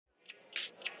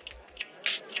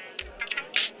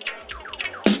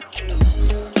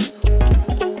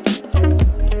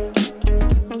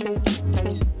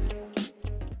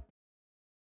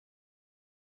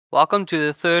Welcome to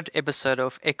the third episode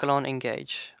of Echelon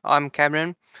Engage. I'm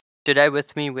Cameron. Today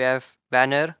with me we have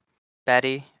Banner,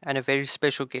 Barry, and a very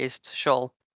special guest,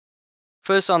 Shoal.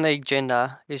 First on the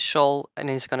agenda is Shoal, and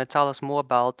he's going to tell us more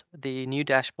about the new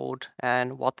dashboard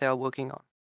and what they are working on.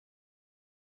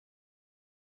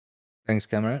 Thanks,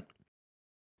 Cameron.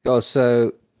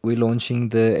 So we're launching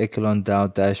the Echelon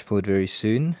DAO dashboard very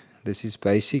soon. This is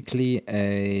basically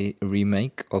a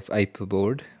remake of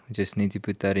Aperboard. We just need to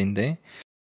put that in there.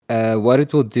 What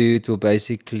it will do, it will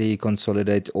basically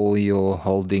consolidate all your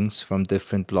holdings from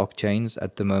different blockchains.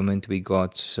 At the moment, we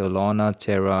got Solana,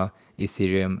 Terra,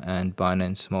 Ethereum, and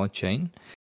Binance Smart Chain.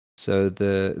 So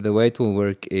the way it will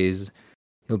work is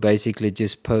you'll basically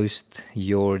just post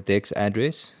your DEX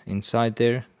address inside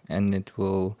there, and it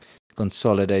will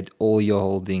consolidate all your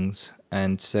holdings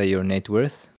and say your net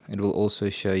worth. It will also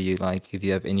show you like if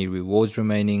you have any rewards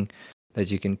remaining that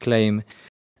you can claim,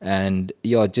 and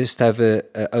yeah, just have a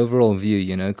overall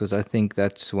view, because I think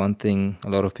that's one thing a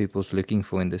lot of people's looking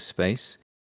for in this space.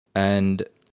 And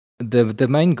the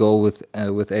main goal with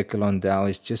Echelon DAO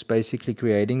is just basically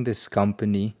creating this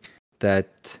company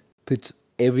that puts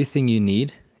everything you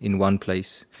need in one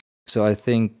place. So I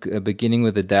think beginning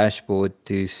with a dashboard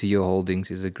to see your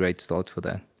holdings is a great start for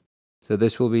that. So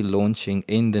this will be launching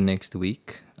in the next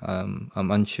week. I'm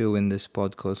unsure when this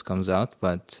podcast comes out,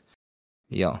 but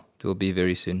yeah, it will be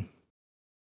very soon.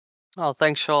 Oh,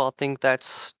 thanks, Shoal. I think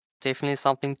that's definitely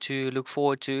something to look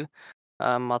forward to.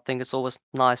 I think it's always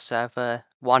nice to have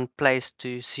one place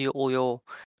to see all your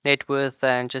net worth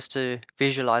and just to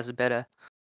visualize it better.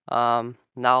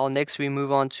 Now next we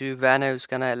move on to Vanna, who's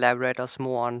gonna elaborate us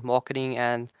more on marketing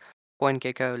and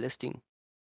CoinGecko listing.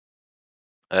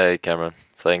 Hey Cameron,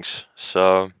 thanks.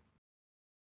 So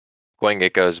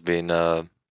CoinGecko has been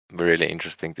really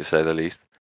interesting to say the least.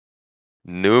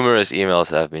 Numerous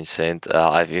emails have been sent.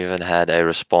 I've even had a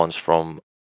response from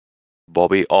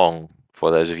Bobby Ong, for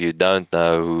those of you who don't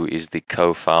know, who is the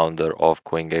co-founder of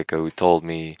CoinGecko, who told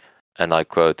me, and I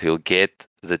quote, he'll get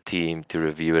the team to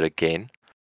review it again.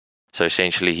 So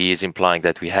essentially he is implying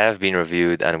that we have been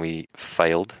reviewed and we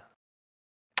failed.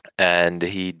 And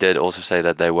he did also say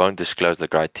that they won't disclose the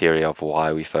criteria of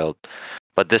why we failed.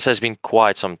 But this has been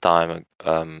quite some time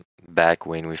back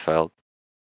when we failed.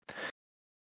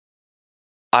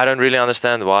 I don't really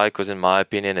understand why, because in my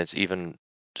opinion, it's even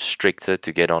stricter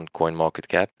to get on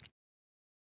CoinMarketCap.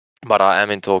 But I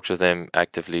am in talks with them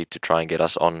actively to try and get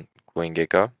us on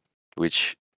CoinGecko,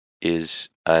 which is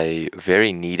a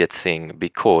very needed thing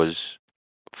because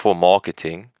for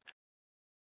marketing,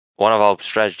 one of our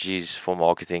strategies for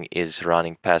marketing is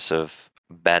running passive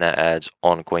banner ads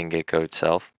on CoinGecko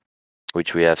itself,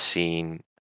 which we have seen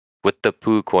with the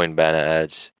PooCoin banner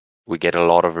ads. We get a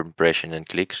lot of impression and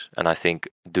clicks, and I think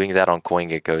doing that on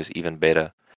CoinGecko is even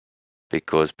better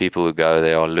because people who go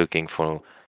there are looking for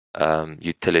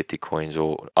utility coins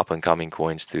or up and coming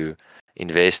coins to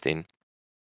invest in.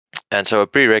 And so a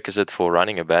prerequisite for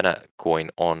running a banner coin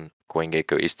on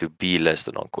CoinGecko is to be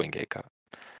listed on CoinGecko.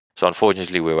 So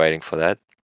unfortunately, we're waiting for that.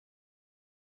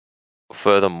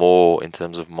 Furthermore, in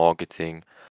terms of marketing,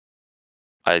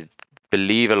 I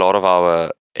believe a lot of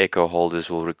our Echo holders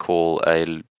will recall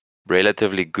a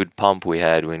relatively good pump we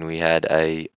had when we had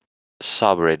a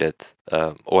subreddit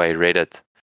or a Reddit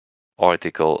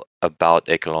article about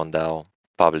Echelon DAO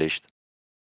published.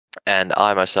 And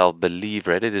I myself believe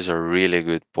Reddit is a really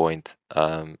good point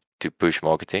to push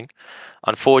marketing.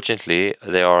 Unfortunately,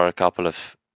 there are a couple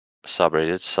of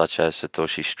subreddits such as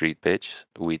Satoshi Street Page,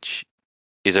 which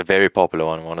is a very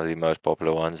popular one of the most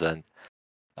popular ones, and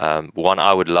one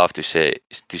I would love to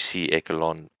see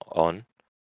Echelon on.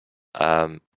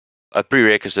 A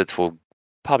prerequisite for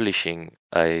publishing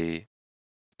a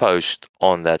post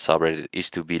on that subreddit is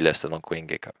to be listed on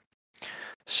CoinGecko.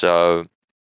 So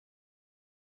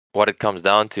what it comes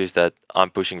down to is that I'm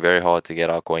pushing very hard to get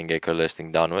our CoinGecko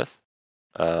listing done with.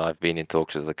 I've been in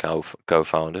talks with the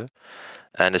co-founder,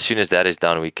 and as soon as that is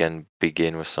done, we can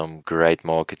begin with some great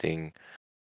marketing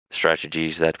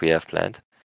strategies that we have planned.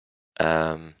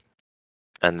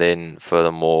 And then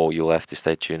furthermore, you'll have to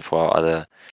stay tuned for our other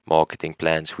marketing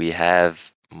plans. We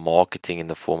have marketing in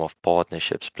the form of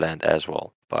partnerships planned as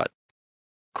well, but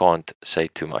can't say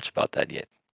too much about that yet.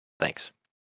 Thanks.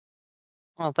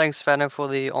 Well, thanks, Vanna, for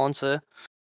the answer.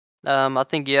 I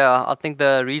think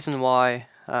the reason why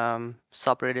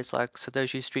subreddits like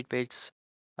Satoshi Street Page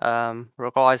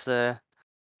requires the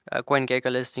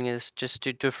CoinGecko listing is just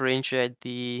to differentiate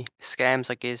the scams,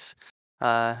 I guess,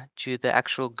 to the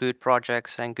actual good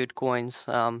projects and good coins.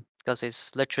 Because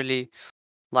it's literally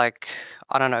like,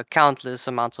 I don't know, countless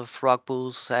amounts of rug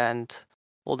pulls and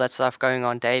all that stuff going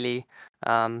on daily.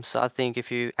 So I think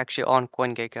if you actually are on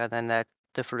CoinGecko, then that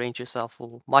differentiates yourself,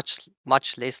 or much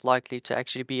less likely to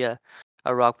actually be a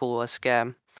rug pull or a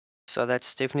scam. So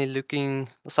that's definitely looking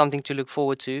something to look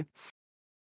forward to.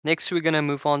 Next, we're going to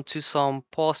move on to some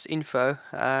past info.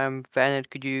 Vanit,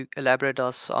 could you elaborate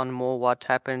us on more what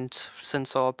happened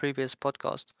since our previous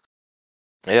podcast?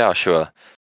 Yeah, sure.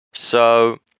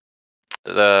 So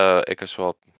the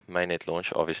EcoSwap mainnet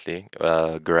launch, obviously,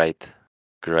 great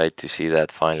to see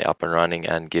that finally up and running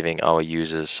and giving our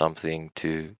users something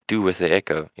to do with the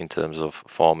Echo in terms of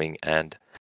farming and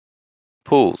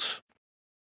pools.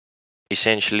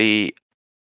 Essentially,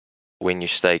 when you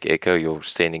stake Echo, you're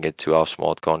sending it to our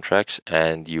smart contracts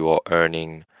and you are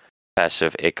earning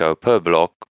passive Echo per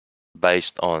block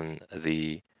based on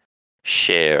the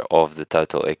share of the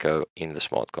total Echo in the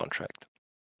smart contract.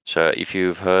 So if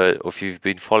you've heard, or if you've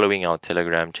been following our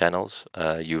Telegram channels,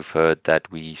 you've heard that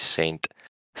we sent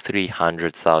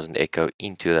 300,000 Echo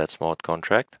into that smart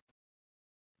contract.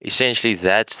 Essentially,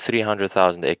 that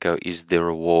 300,000 Echo is the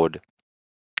reward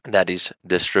that is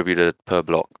distributed per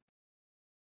block.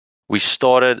 We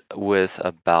started with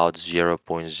about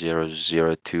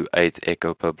 0.0028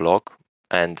 Echo per block.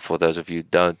 And for those of you who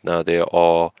don't know, there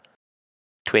are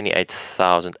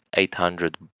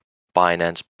 28,800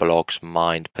 Binance blocks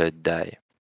mined per day.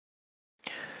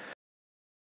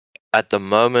 At the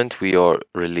moment, we are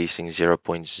releasing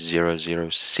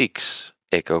 0.006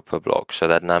 Echo per block. So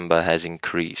that number has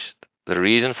increased. The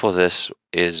reason for this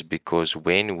is because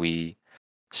when we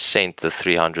sent the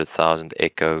 300,000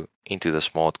 Echo into the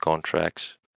smart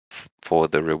contracts for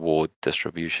the reward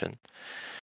distribution,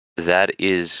 that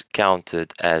is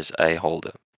counted as a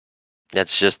holder.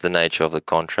 That's just the nature of the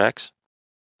contracts,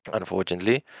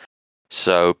 unfortunately.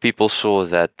 So people saw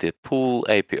that the pool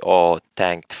APR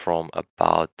tanked from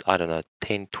about,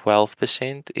 10,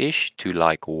 12% ish to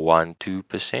like 1,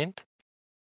 2%.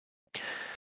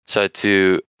 So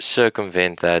to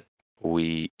circumvent that,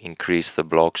 we increased the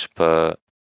blocks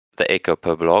the Echo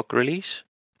per block release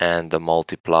and the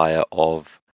multiplier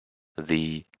of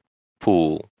the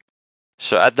pool.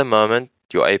 So at the moment,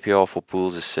 your APR for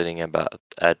pools is sitting at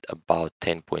about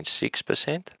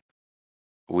 10.6%,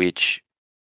 which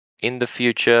in the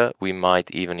future we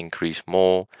might even increase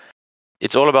more.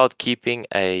 It's all about keeping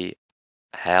a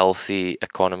healthy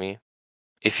economy.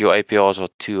 If your APRs are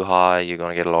too high, you're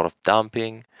going to get a lot of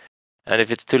dumping. And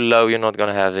if it's too low, you're not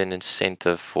going to have an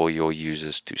incentive for your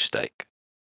users to stake.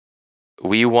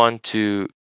 We want to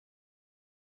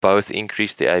both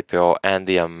increase the APR and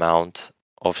the amount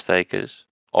of stakers.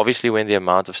 Obviously, when the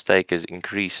amount of stakers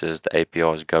increases, the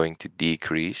APR is going to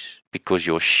decrease because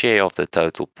your share of the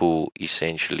total pool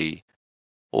essentially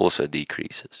also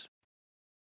decreases.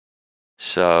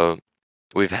 So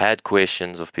we've had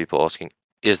questions of people asking,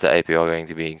 is the APR going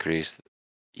to be increased?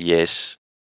 Yes,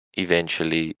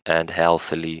 eventually and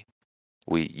healthily,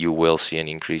 you will see an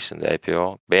increase in the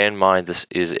APR. Bear in mind, this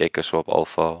is EcoSwap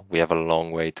Alpha. We have a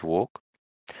long way to walk.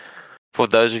 For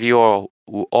those of you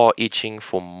who are itching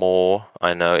for more,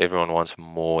 I know everyone wants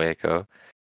more Echo.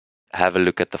 Have a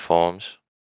look at the farms.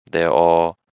 There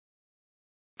are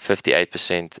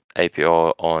 58%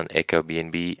 APR on Echo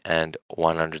BNB and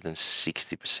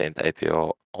 160%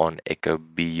 APR on Echo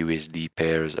BUSD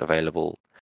pairs available.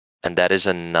 And that is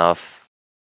enough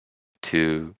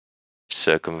to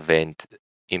circumvent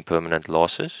impermanent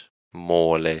losses,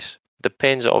 more or less.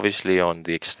 Depends obviously on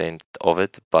the extent of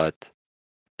it, but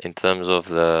in terms of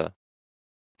the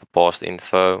past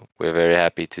info, we're very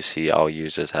happy to see our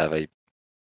users have a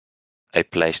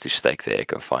place to stake their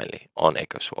Echo finally on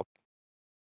EcoSwap.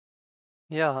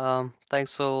 Yeah,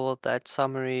 thanks for that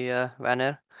summary,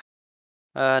 Vanner.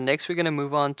 Next, we're going to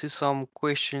move on to some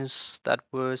questions that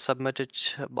were submitted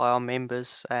by our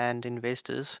members and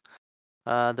investors.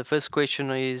 The first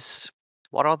question is,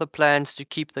 what are the plans to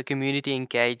keep the community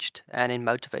engaged and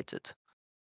motivated?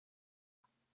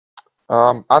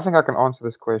 I think I can answer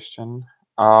this question.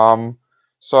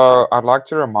 So I'd like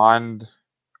to remind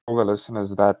all the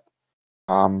listeners that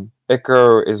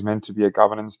Echo is meant to be a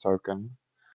governance token.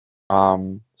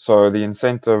 So the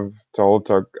incentive to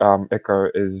hold Echo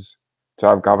is to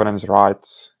have governance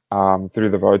rights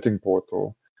through the voting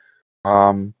portal.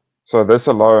 So this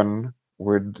alone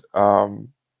would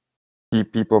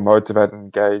keep people motivated and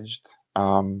engaged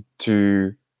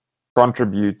to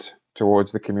contribute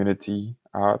towards the community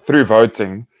through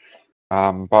voting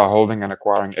by holding and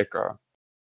acquiring Echo.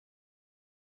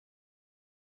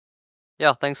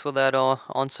 Yeah, thanks for that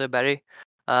answer, Barry.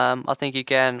 I think you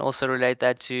can also relate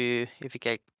that to if you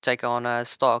can take on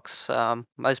stocks.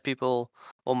 Most people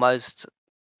or most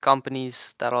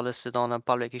companies that are listed on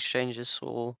public exchanges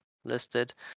or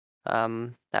listed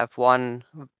have one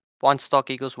stock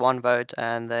equals one vote,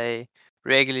 and they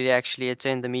regularly actually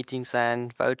attend the meetings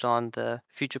and vote on the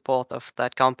future path of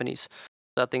that companies.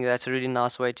 So I think that's a really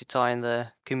nice way to tie in the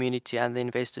community and the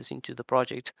investors into the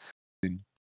project.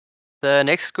 The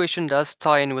next question does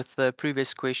tie in with the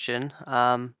previous question.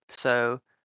 So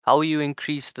how will you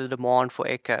increase the demand for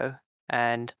Echo,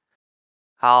 and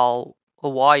how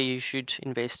or why you should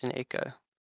invest in Echo?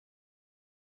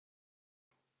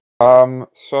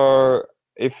 So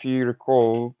if you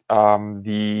recall,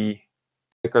 the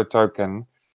Echo token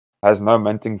has no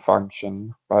minting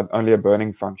function, but only a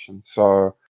burning function.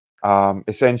 So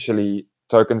essentially,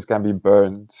 tokens can be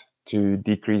burned to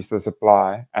decrease the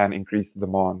supply and increase the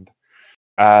demand.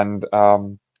 And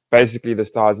basically,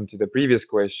 this ties into the previous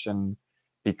question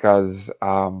because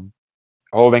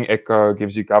holding Echo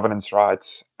gives you governance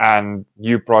rights, and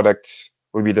new products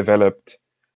will be developed,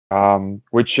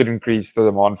 which should increase the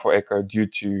demand for Echo due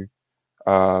to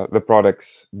the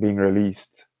products being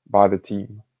released by the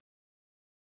team.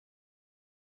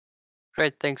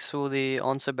 Great, thanks for the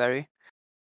answer, Barry.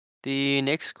 The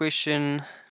next question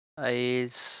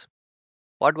is,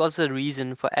 what was the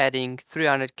reason for adding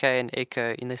 300k in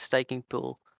Echo in the staking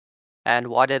pool, and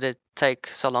why did it take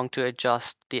so long to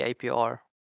adjust the APR?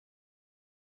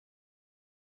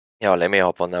 Yeah, let me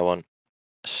hop on that one.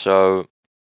 So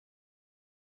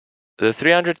the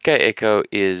 300k Echo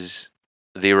is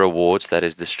the rewards that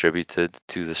is distributed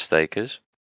to the stakers.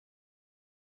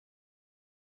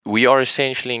 We are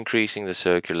essentially increasing the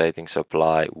circulating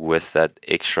supply with that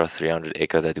extra 300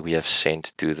 Echo that we have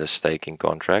sent to the staking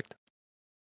contract.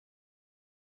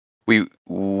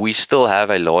 We still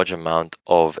have a large amount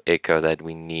of Echo that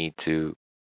we need to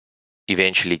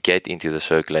eventually get into the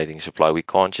circulating supply. We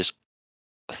can't just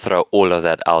throw all of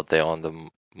that out there on the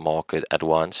market at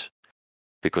once,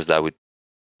 because that would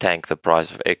tank the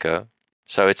price of Echo.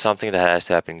 So it's something that has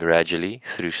to happen gradually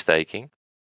through staking,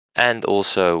 and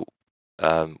also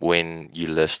when you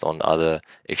list on other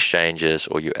exchanges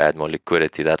or you add more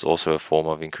liquidity, that's also a form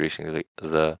of increasing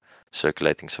the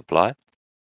circulating supply.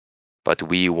 But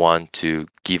we want to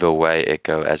give away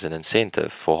Echo as an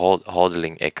incentive for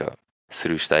hodling Echo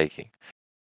through staking.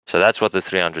 So that's what the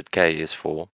 300k is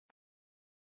for.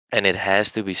 And it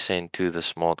has to be sent to the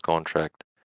smart contract,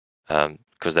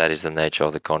 because that is the nature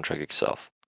of the contract itself.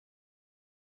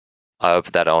 I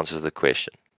hope that answers the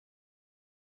question.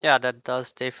 Yeah, that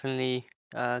does definitely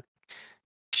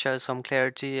show some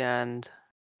clarity, and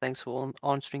thanks for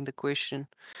answering the question.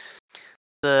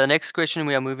 The next question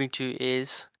we are moving to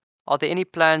is, are there any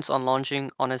plans on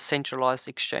launching on a centralized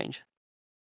exchange?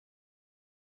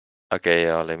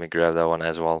 Okay, let me grab that one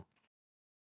as well.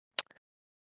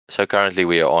 So currently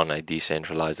we are on a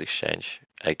decentralized exchange,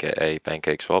 aka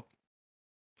PancakeSwap.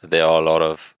 There are a lot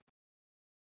of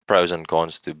pros and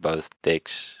cons to both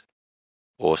DEX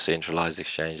or centralized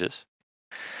exchanges.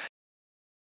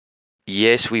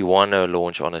 Yes, we want to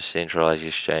launch on a centralized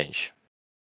exchange.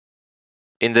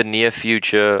 In the near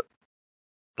future,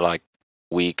 like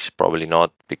weeks, probably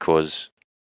not, because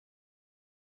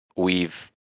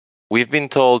we've been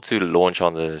told to launch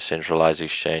on the centralized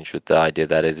exchange with the idea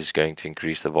that it is going to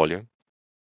increase the volume.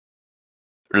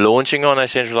 Launching on a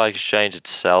centralized exchange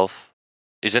itself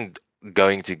isn't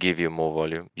going to give you more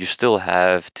volume. You still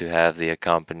have to have the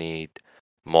accompanied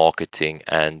marketing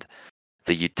and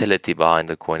the utility behind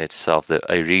the coin itself,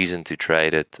 a reason to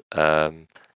trade it.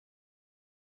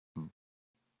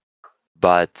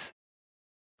 But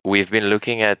we've been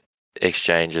looking at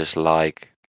exchanges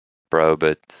like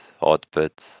Probit,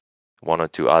 Hotbit, one or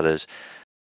two others.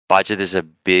 Budget is a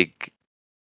big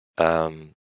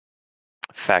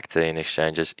factor in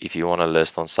exchanges. If you want to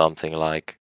list on something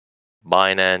like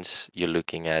Binance, you're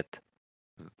looking at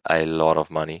a lot of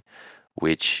money,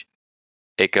 which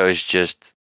Echo is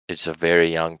just, it's a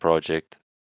very young project.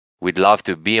 We'd love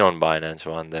to be on Binance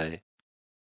one day,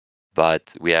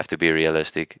 but we have to be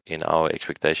realistic in our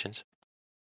expectations.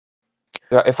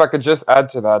 Yeah, if I could just add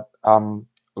to that,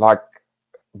 like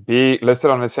be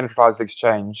listed on a centralized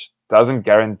exchange doesn't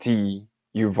guarantee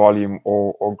you volume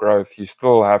or growth. You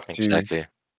still have to Exactly.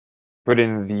 put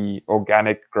in the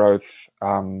organic growth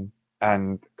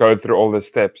and go through all the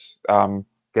steps.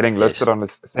 Getting listed on a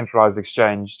centralized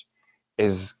exchange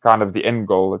is kind of the end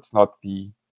goal. It's not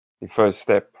the first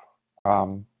step.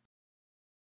 Yeah.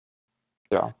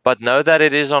 But know that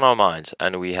it is on our minds,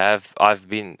 and I've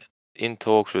been in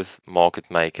talks with market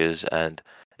makers and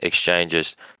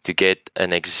exchanges to get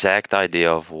an exact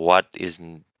idea of what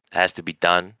has to be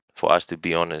done for us to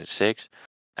be on a SEX,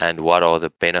 and what are the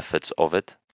benefits of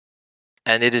it.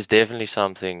 And it is definitely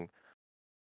something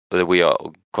that we are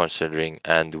considering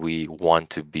and we want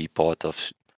to be part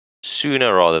of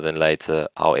sooner rather than later.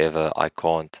 However, I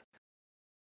can't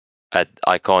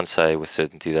say with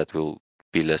certainty that we'll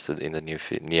be listed in the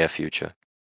near future.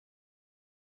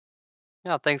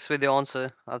 Yeah, thanks for the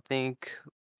answer. I think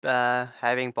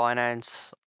having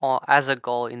Binance as a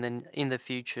goal in the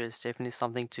future is definitely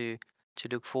something to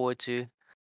look forward to.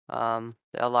 There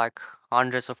are like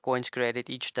hundreds of coins created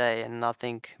each day, and I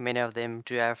think many of them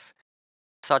do have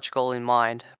such goal in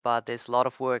mind. But there's a lot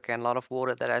of work and a lot of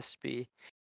water that has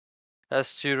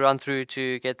to run through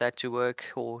to get that to work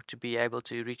or to be able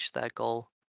to reach that goal.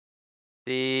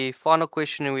 The final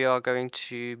question we are going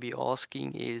to be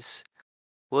asking is,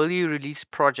 will you release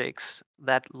projects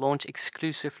that launch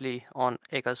exclusively on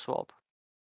EchoSwap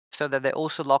so that they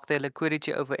also lock their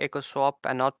liquidity over EchoSwap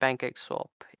and not PancakeSwap?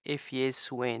 If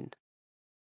yes, when?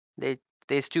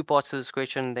 There's two parts to this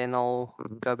question, then I'll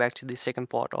go back to the second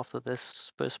part after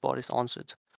this first part is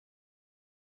answered.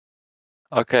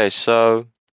 Okay, so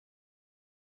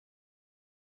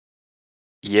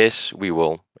yes, we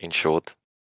will, in short.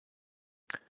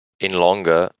 In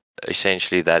longer,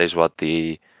 essentially that is what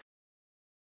the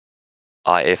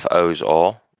IFOs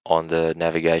are on the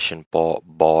navigation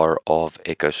bar of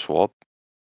EchoSwap.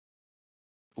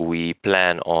 We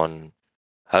plan on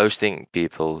hosting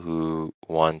people who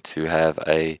want to have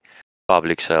a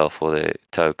public sale for the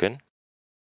token.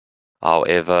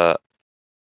 However,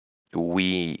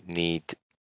 we need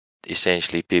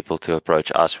essentially people to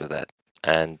approach us with that,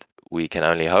 and we can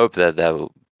only hope that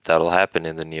that'll happen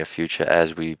in the near future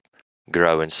as we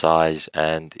grow in size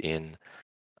and in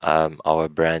our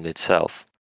brand itself.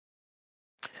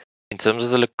 In terms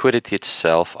of the liquidity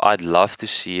itself, I'd love to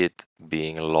see it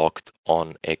being locked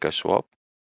on EchoSwap.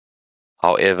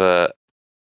 However,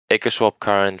 EchoSwap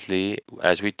currently,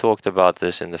 as we talked about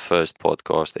this in the first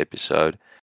podcast episode,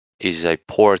 is a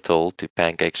portal to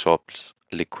PancakeSwap's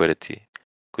liquidity.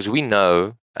 Because we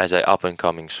know as a up and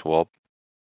coming swap,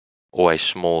 or a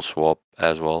small swap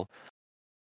as well,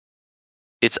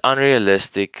 it's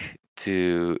unrealistic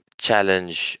to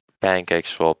challenge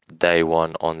PancakeSwap day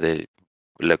one on the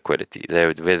liquidity.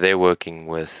 They're working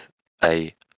with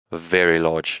a very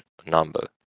large number.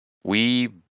 We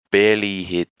barely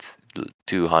hit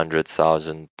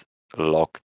 200,000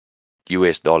 locked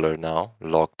US dollar now,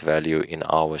 locked value in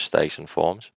our stakes and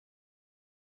farms.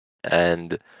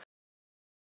 And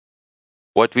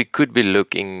what we could be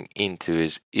looking into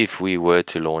is if we were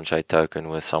to launch a token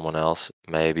with someone else,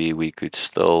 maybe we could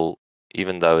still,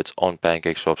 even though it's on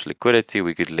PancakeSwap's liquidity,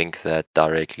 we could link that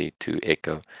directly to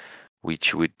Echo,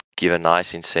 which would give a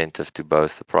nice incentive to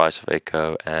both the price of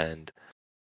Echo and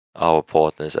our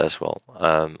partners as well.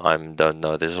 I don't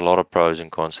know. There's a lot of pros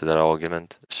and cons to that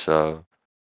argument, so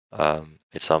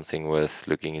it's something worth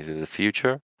looking into the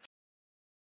future.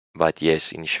 But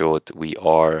yes, in short, we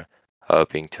are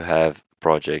hoping to have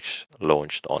projects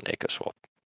launched on EchoSwap.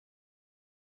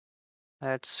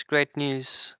 That's great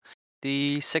news.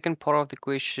 The second part of the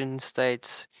question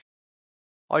states,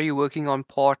 are you working on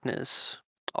partners?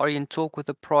 Are you in talk with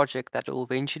a project that will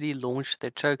eventually launch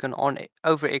their token on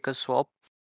over EchoSwap,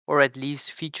 or at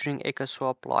least featuring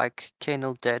EchoSwap like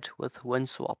Kennel did with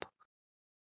WinSwap?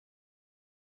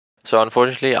 So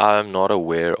unfortunately, I'm not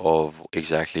aware of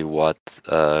exactly what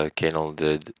Kennel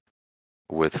did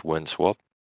with WinSwap.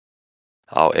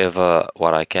 However,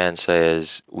 what I can say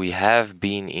is we have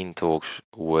been in talks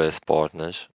with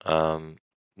partners. No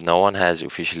one has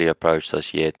officially approached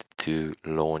us yet to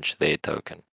launch their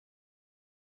token.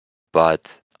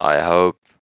 But I hope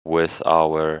with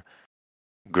our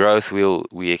growth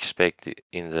we expect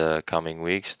in the coming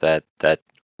weeks that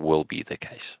will be the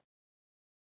case.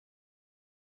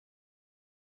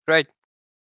 Great.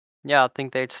 Yeah, I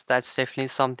think that's definitely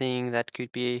something that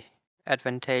could be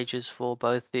advantageous for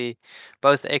both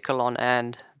Echelon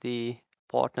and the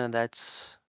partner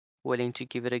that's willing to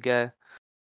give it a go.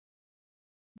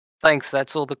 Thanks.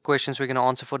 That's all the questions we're going to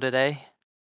answer for today.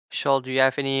 Charles, do you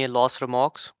have any last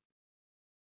remarks?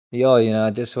 Yeah, I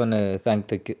just want to thank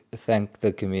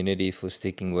the community for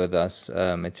sticking with us.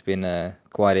 It's been a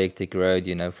quite hectic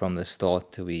road, from the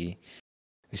start. We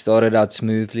started out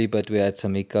smoothly, but we had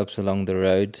some hiccups along the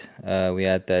road. We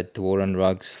had that War on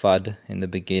Rugs FUD in the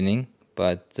beginning,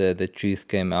 but the truth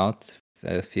came out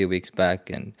a few weeks back,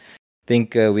 and I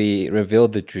think we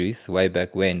revealed the truth way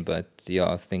back when. But yeah,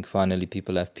 I think finally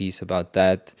people have peace about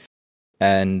that.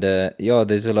 And yeah,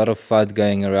 there's a lot of FUD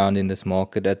going around in this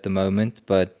market at the moment,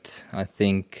 but I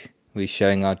think we're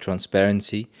showing our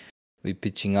transparency. We're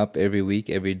pitching up every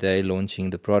week, every day, launching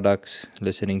the products,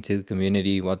 listening to the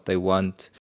community, what they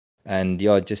want. And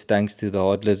yeah, just thanks to the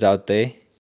hodlers out there.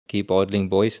 Keep hodling,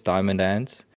 boys, diamond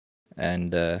hands.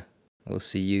 and we'll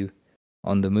see you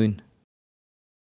on the moon.